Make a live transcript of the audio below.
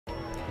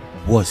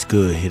What's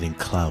good, Hidden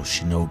Cloud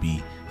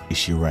Shinobi?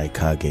 It's your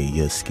Raikage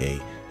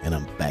Yuske, and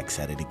I'm back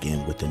at it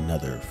again with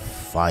another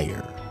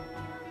fire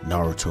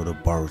Naruto to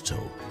Boruto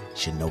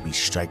Shinobi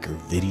Striker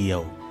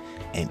video.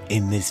 And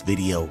in this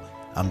video,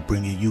 I'm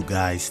bringing you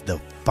guys the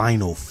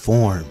final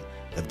form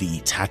of the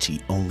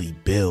Itachi only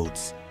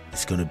builds.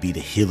 It's gonna be the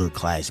healer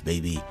class,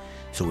 baby.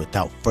 So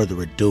without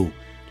further ado,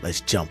 let's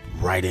jump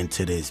right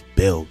into this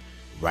build.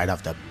 Right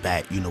off the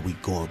bat, you know we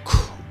going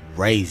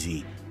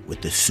crazy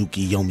with the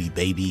Tsukiyomi,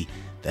 baby.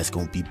 That's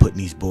gonna be putting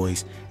these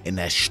boys in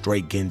that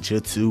straight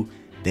genjutsu.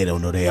 They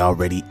don't know they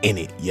already in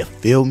it, you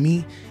feel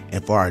me?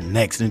 And for our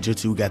next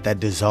ninjutsu, we got that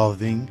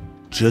dissolving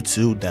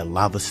jutsu, that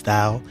lava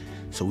style.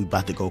 So we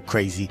about to go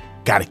crazy.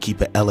 Gotta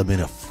keep an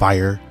element of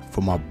fire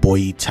for my boy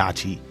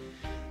Itachi.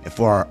 And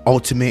for our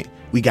ultimate,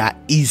 we got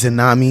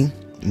Izanami.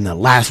 In the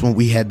last one,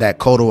 we had that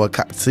Kodo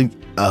Akatsu.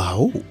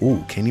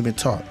 Can't even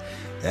talk.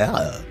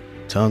 Yeah,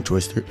 tongue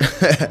twister.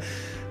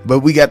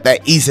 But we got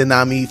that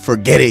Izanami,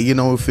 forget it, you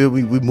know, feel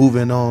me? We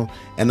moving on,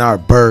 and our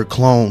bird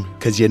clone,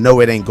 cause you know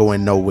it ain't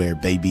going nowhere,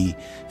 baby.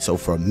 So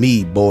for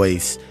me,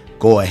 boys,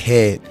 go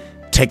ahead,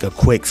 take a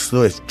quick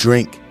swift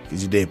drink,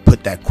 cause you did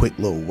put that quick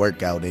little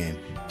workout in.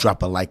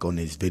 Drop a like on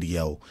this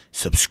video,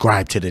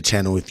 subscribe to the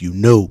channel if you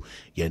new,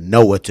 you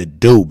know what to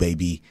do,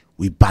 baby.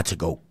 We about to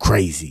go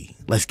crazy.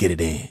 Let's get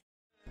it in.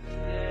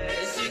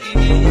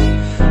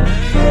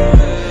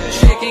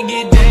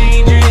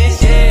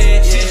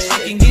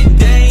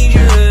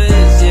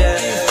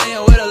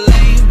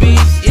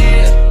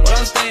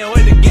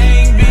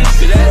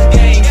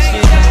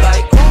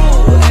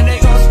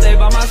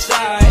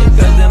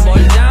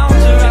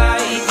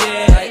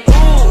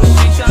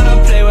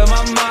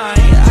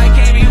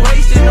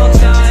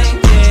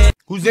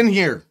 Who's in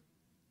here?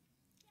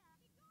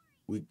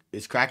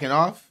 It's cracking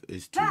off.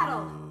 It's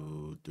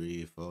 2,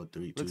 3, 4,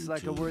 3, 2. Looks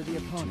like a worthy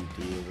opponent.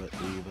 2,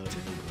 3 of it.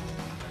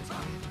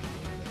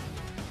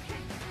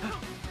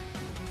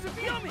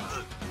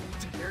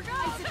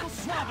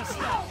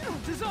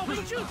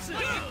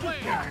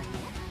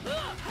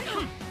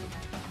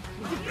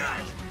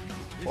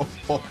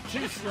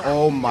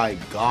 Oh my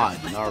God,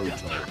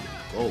 Naruto,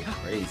 go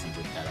crazy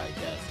with that, I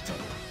guess.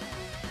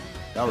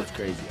 That was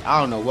crazy. I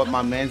don't know what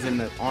my man's in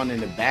the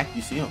back.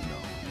 You see him though.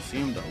 You see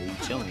him though. He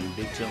chilling. He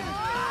big chilling.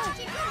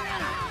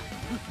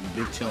 He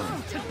big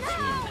chilling.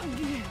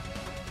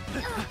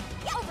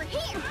 Get over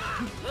here.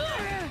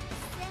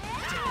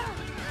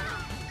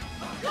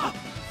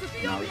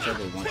 Now each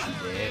other once you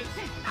dead,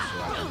 so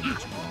I can get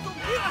you on.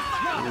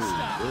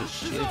 Ooh, good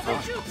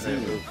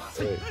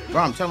shit. Bro,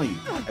 I'm telling you,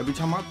 every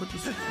time I put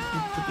this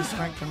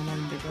smack down on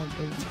him,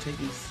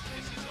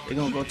 they're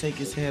gonna go take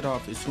his head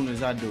off as soon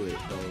as I do it,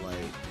 though.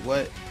 Like,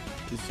 what?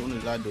 As soon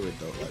as I do it,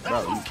 though. Like,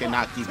 bro, you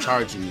cannot keep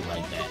charging me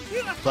like that.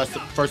 Plus,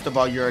 first of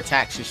all, your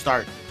attack should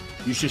start.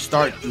 You should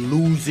start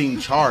losing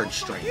charge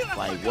strength.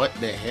 Like, what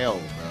the hell,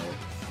 bro?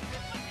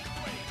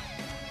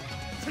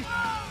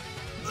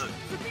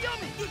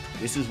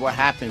 This is what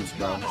happens,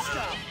 bro.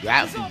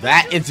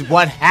 That is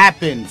what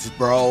happens,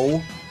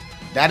 bro.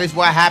 That is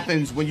what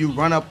happens when you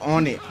run up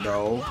on it,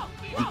 bro.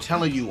 I'm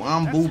telling you,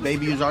 Boo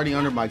baby is already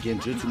under my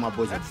genjutsu. My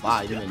boy's a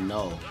bot. You didn't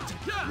know.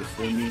 You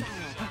feel me?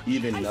 You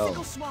didn't know.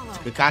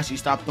 Kakashi,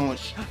 stop throwing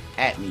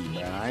at me,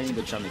 bro. I ain't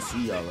even trying to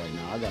see y'all right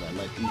now. I gotta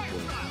let these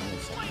boys know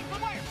something.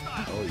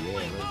 Oh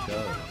yeah, let's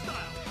go.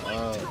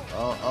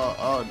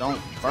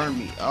 Don't burn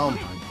me. Oh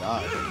my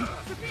God.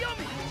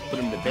 Put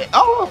him to bed.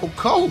 Oh,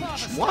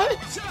 coach, what?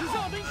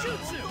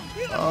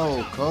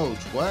 Oh,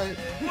 coach, what?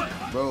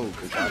 Bro,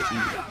 Kakashi.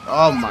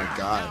 Oh my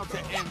God.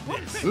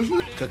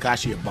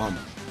 Kakashi a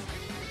bummer.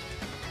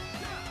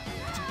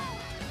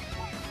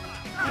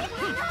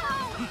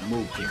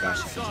 Move,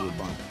 Kakashi, cause you a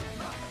bummer.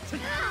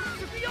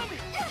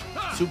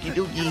 Suki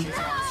dookie,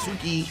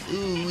 Suki,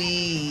 ooh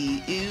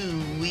wee, ooh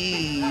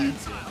wee,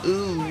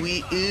 ooh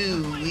wee,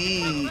 ooh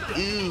wee,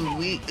 ooh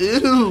wee,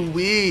 ooh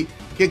wee.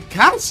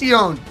 Kakashi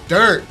on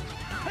dirt.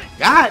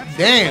 God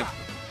damn.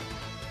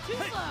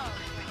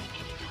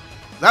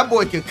 That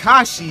boy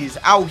Kakashi is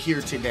out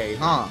here today,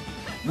 huh?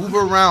 Move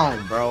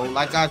around, bro.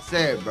 Like I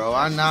said, bro,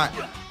 I'm not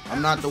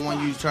the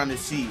one you trying to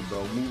see,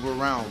 bro. Move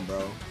around,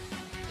 bro.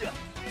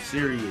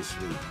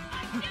 Seriously.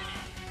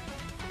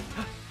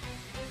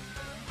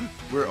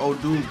 Where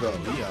old dude go?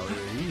 He out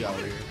here. He out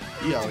here.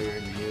 He out here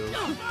in the hills.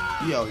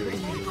 He out here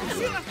in the hills,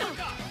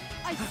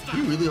 bro.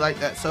 You really like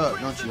that sub,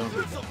 don't you?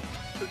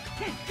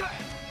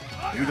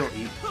 You don't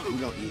eat. We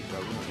don't eat, bro.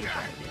 We don't eat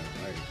that, bro.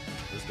 Alright,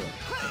 let's go.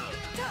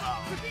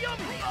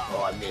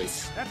 Oh, I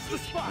missed. That's the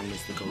spot. I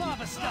missed the Kobe.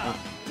 Lava style.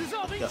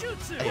 Dissolving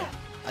jutsu.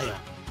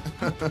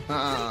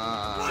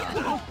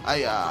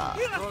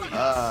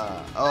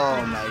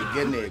 Oh my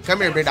goodness.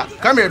 Come here, big dog.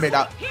 Come here, big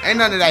dog. Ain't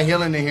none of that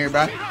healing in here,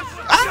 bro.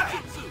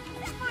 Ah!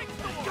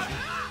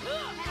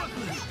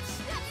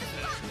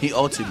 He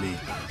ulted me.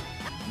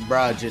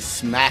 Bruh, just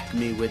smacked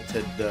me with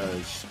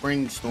the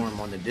spring storm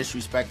on the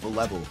disrespectful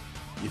level.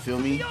 You feel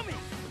me?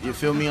 You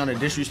feel me on a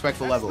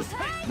disrespectful level?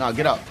 No,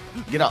 get up.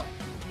 Get up.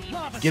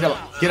 Get up.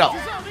 Get up.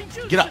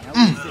 Get up.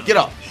 Get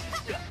up.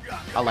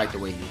 I like the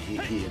way he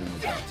hit him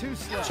with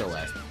that. Show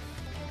ass.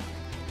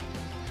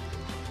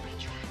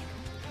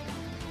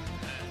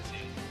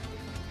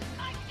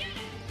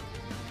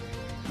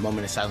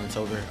 Moment of silence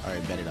over. All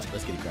right, bet it up.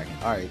 Let's get it cracking.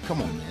 All right,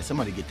 come on, man.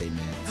 Somebody get their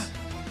mans.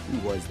 Who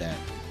was that?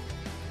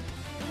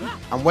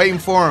 I'm waiting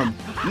for him.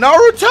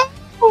 Naruto!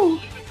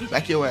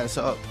 Back your ass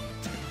up.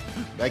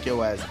 Back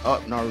your ass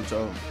up,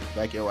 Naruto.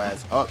 Back your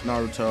ass up,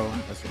 Naruto.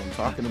 That's what I'm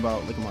talking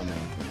about. Look at my man.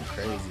 I'm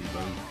crazy,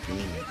 bro.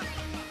 Fiending.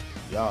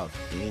 Y'all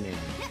fiending.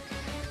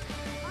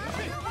 Y'all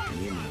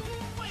fiending.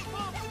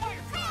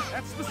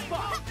 That's the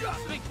spot.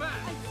 Big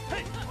bang.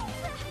 Hey.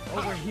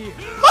 Over here.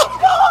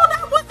 Oh,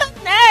 that was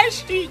a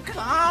nasty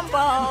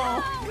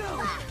combo.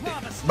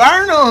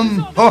 Burn him.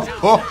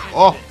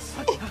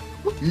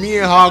 Me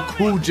and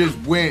Haku just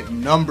went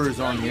numbers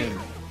on him.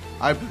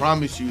 I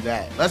promise you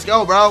that. Let's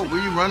go, bro.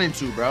 Where you running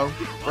to, bro?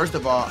 First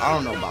of all, I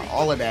don't know about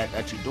all of that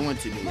you're doing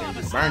to me and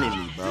you're burning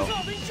me, bro.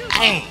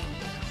 Dang.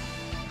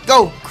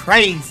 Go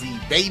crazy,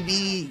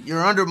 baby.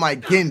 You're under my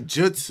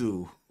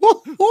genjutsu.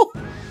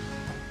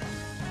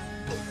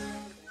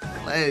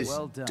 Let's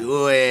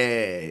do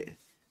it.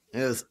 It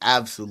was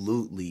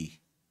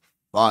absolutely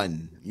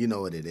fun. You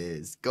know what it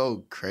is.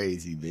 Go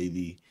crazy,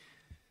 baby.